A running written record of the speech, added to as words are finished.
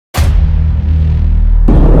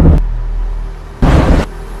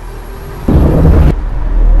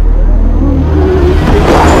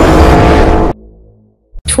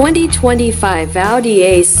2025 Audi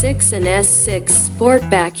A6 and S6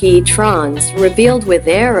 Sportback e-trons revealed with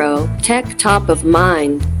Aero Tech top of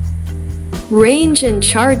mind. Range and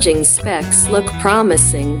charging specs look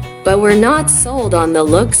promising, but we're not sold on the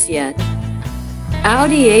looks yet.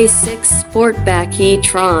 Audi A6 Sportback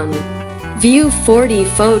e-tron. View 40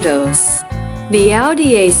 photos. The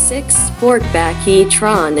Audi A6 Sportback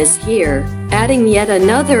e-tron is here, adding yet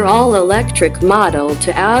another all-electric model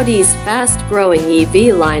to Audi's fast-growing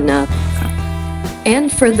EV lineup. And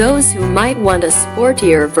for those who might want a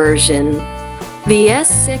sportier version, the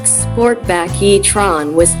S6 Sportback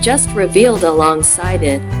e-tron was just revealed alongside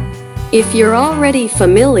it. If you're already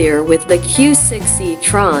familiar with the Q6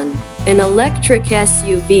 e-tron, an electric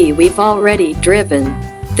SUV we've already driven,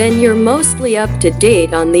 then you're mostly up to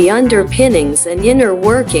date on the underpinnings and inner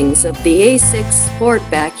workings of the A6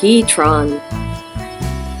 Sportback e-tron.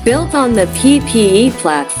 Built on the PPE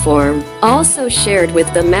platform, also shared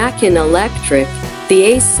with the Macan Electric,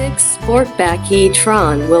 the A6 Sportback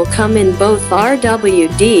e-tron will come in both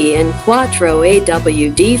RWD and Quattro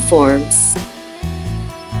AWD forms.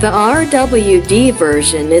 The RWD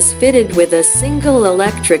version is fitted with a single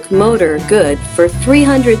electric motor good for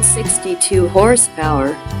 362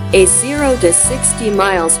 horsepower, a 0 to 60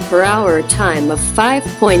 miles per hour time of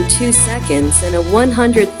 5.2 seconds and a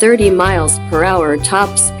 130 miles per hour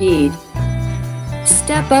top speed.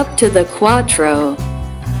 Step up to the Quattro,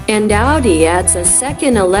 and Audi adds a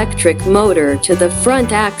second electric motor to the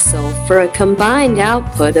front axle for a combined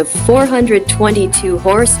output of 422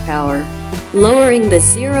 horsepower. Lowering the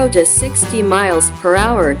 0 to 60 miles per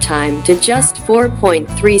hour time to just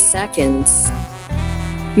 4.3 seconds.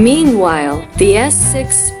 Meanwhile, the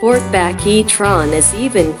S6 Sportback e-tron is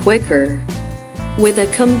even quicker. With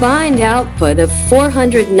a combined output of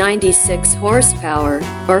 496 horsepower,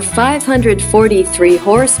 or 543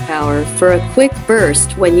 horsepower for a quick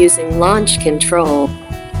burst when using launch control.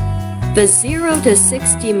 The 0 to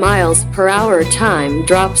 60 miles per hour time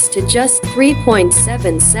drops to just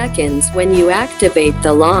 3.7 seconds when you activate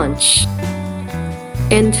the launch.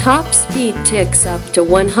 And top speed ticks up to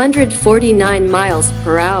 149 miles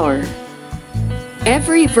per hour.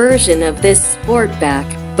 Every version of this Sportback,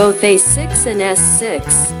 both A6 and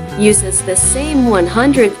S6, uses the same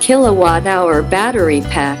 100 kilowatt-hour battery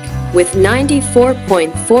pack with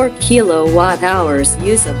 94.4 kilowatt-hours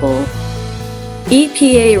usable.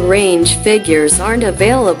 EPA range figures aren't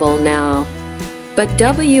available now, but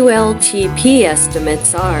WLTP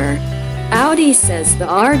estimates are. Audi says the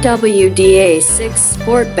RWD A6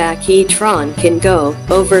 Sportback e-tron can go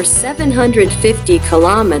over 750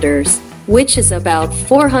 kilometers, which is about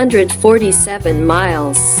 447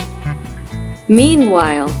 miles.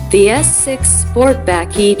 Meanwhile, the S6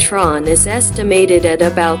 Sportback e-tron is estimated at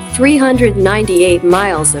about 398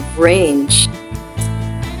 miles of range.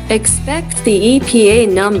 Expect the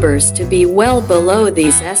EPA numbers to be well below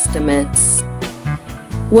these estimates.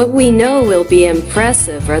 What we know will be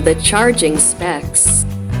impressive are the charging specs.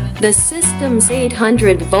 The system's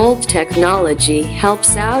 800-volt technology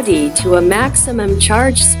helps Audi to a maximum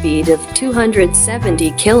charge speed of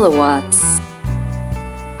 270 kilowatts,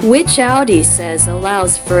 which Audi says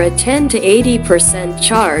allows for a 10 to 80%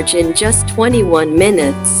 charge in just 21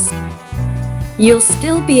 minutes. You'll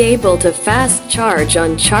still be able to fast charge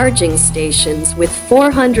on charging stations with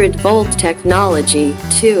 400-volt technology,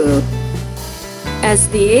 too, as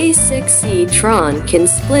the A6 e-tron can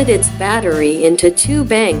split its battery into two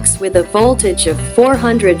banks with a voltage of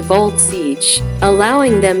 400 volts each,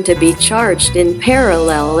 allowing them to be charged in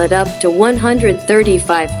parallel at up to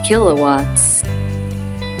 135 kilowatts.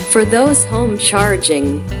 For those home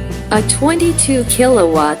charging, a 22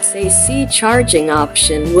 kilowatts AC charging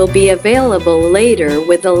option will be available later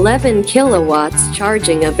with 11 kilowatts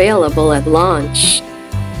charging available at launch.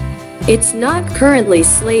 It's not currently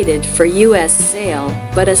slated for US sale,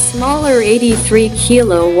 but a smaller 83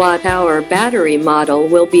 kilowatt-hour battery model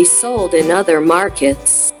will be sold in other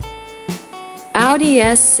markets. Audi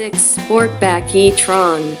S6 Sportback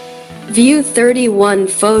e-tron. View 31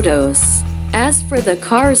 photos. As for the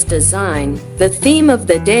car's design, the theme of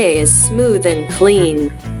the day is smooth and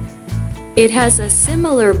clean. It has a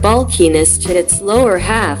similar bulkiness to its lower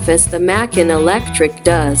half as the Macan Electric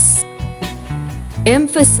does,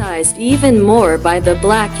 emphasized even more by the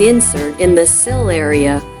black insert in the sill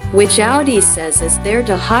area, which Audi says is there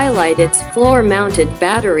to highlight its floor-mounted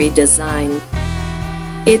battery design.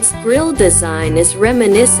 Its grille design is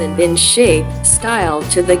reminiscent in shape, style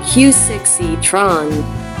to the Q6 e-tron.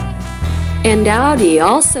 And Audi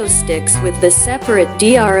also sticks with the separate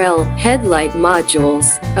DRL headlight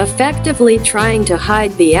modules, effectively trying to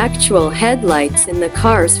hide the actual headlights in the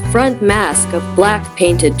car's front mask of black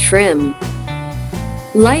painted trim.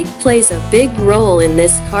 Light plays a big role in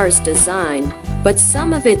this car's design, but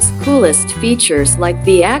some of its coolest features like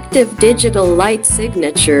the active digital light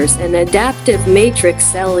signatures and adaptive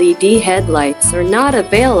matrix LED headlights are not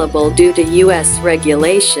available due to US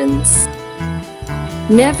regulations.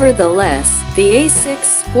 Nevertheless, the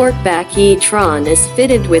A6 Sportback e-tron is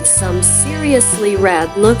fitted with some seriously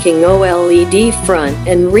rad-looking OLED front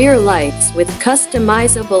and rear lights with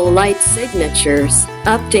customizable light signatures,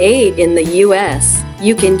 up to 8 in the US,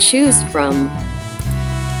 you can choose from.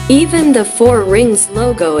 Even the 4 Rings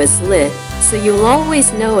logo is lit, so you'll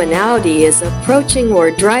always know an Audi is approaching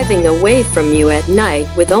or driving away from you at night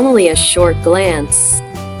with only a short glance.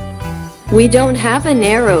 We don't have an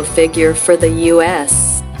aero figure for the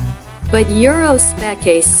US, but Euro spec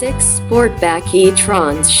A6 Sportback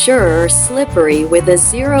e-trons sure are slippery with a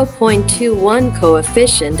 0.21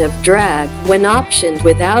 coefficient of drag when optioned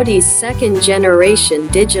with Audi's second-generation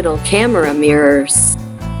digital camera mirrors.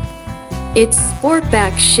 Its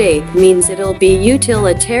Sportback shape means it'll be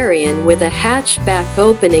utilitarian with a hatchback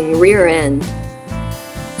opening rear end.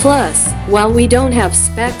 Plus, while we don't have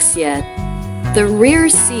specs yet, the rear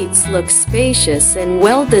seats look spacious and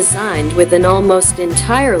well designed with an almost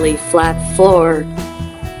entirely flat floor.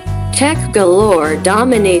 Tech galore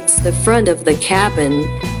dominates the front of the cabin,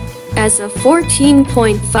 as a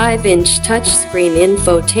 14.5-inch touchscreen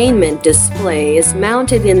infotainment display is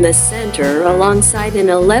mounted in the center alongside an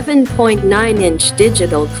 11.9-inch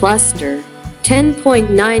digital cluster,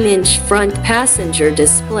 10.9-inch front passenger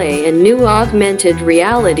display and new augmented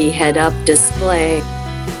reality head-up display.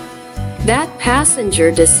 That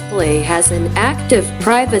passenger display has an active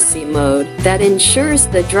privacy mode that ensures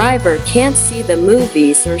the driver can't see the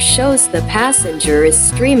movies or shows the passenger is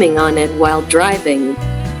streaming on it while driving.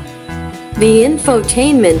 The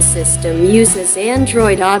infotainment system uses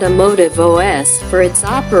Android Automotive OS for its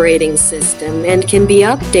operating system and can be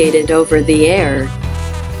updated over the air.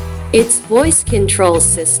 Its voice control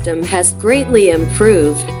system has greatly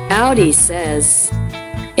improved, Audi says,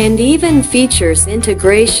 and even features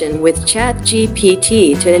integration with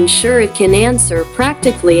ChatGPT to ensure it can answer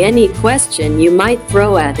practically any question you might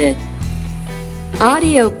throw at it.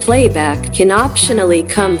 Audio playback can optionally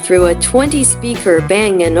come through a 20-speaker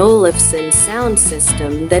Bang & Olufsen sound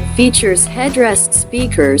system that features headrest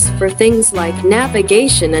speakers for things like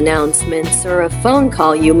navigation announcements or a phone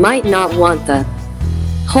call you might not want the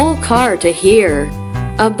whole car to hear.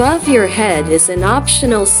 Above your head is an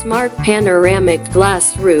optional smart panoramic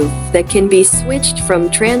glass roof that can be switched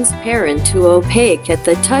from transparent to opaque at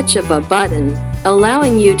the touch of a button,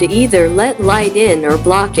 allowing you to either let light in or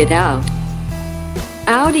block it out.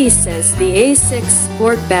 Audi says the A6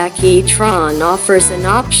 Sportback e-tron offers an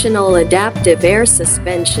optional adaptive air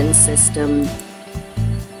suspension system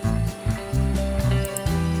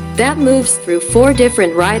that moves through 4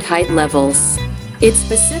 different ride height levels. It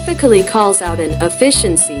specifically calls out an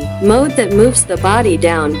efficiency mode that moves the body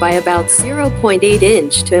down by about 0.8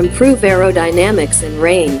 inch to improve aerodynamics and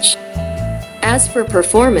range. As for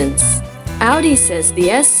performance, Audi says the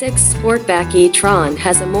S6 Sportback e-tron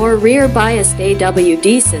has a more rear-biased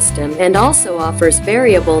AWD system and also offers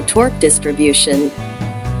variable torque distribution.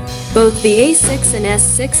 Both the A6 and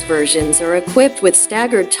S6 versions are equipped with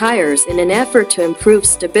staggered tires in an effort to improve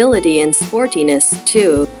stability and sportiness,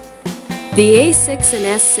 too. The A6 and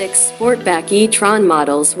S6 Sportback e-tron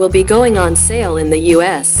models will be going on sale in the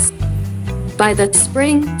US by the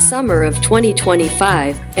spring/summer of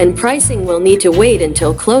 2025, and pricing will need to wait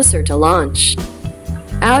until closer to launch.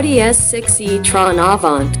 Audi S6 e-tron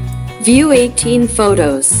Avant. View 18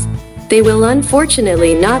 photos. They will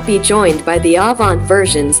unfortunately not be joined by the Avant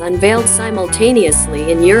versions unveiled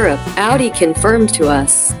simultaneously in Europe, Audi confirmed to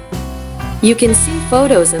us. You can see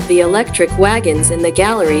photos of the electric wagons in the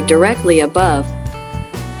gallery directly above.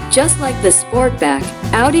 Just like the Sportback,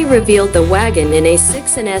 Audi revealed the wagon in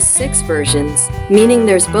A6 and S6 versions, meaning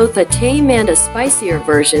there's both a tame and a spicier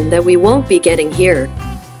version that we won't be getting here.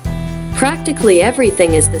 Practically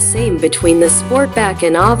everything is the same between the Sportback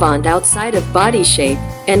and Avant outside of body shape,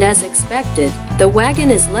 and as expected, the wagon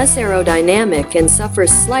is less aerodynamic and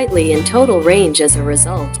suffers slightly in total range as a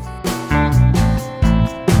result.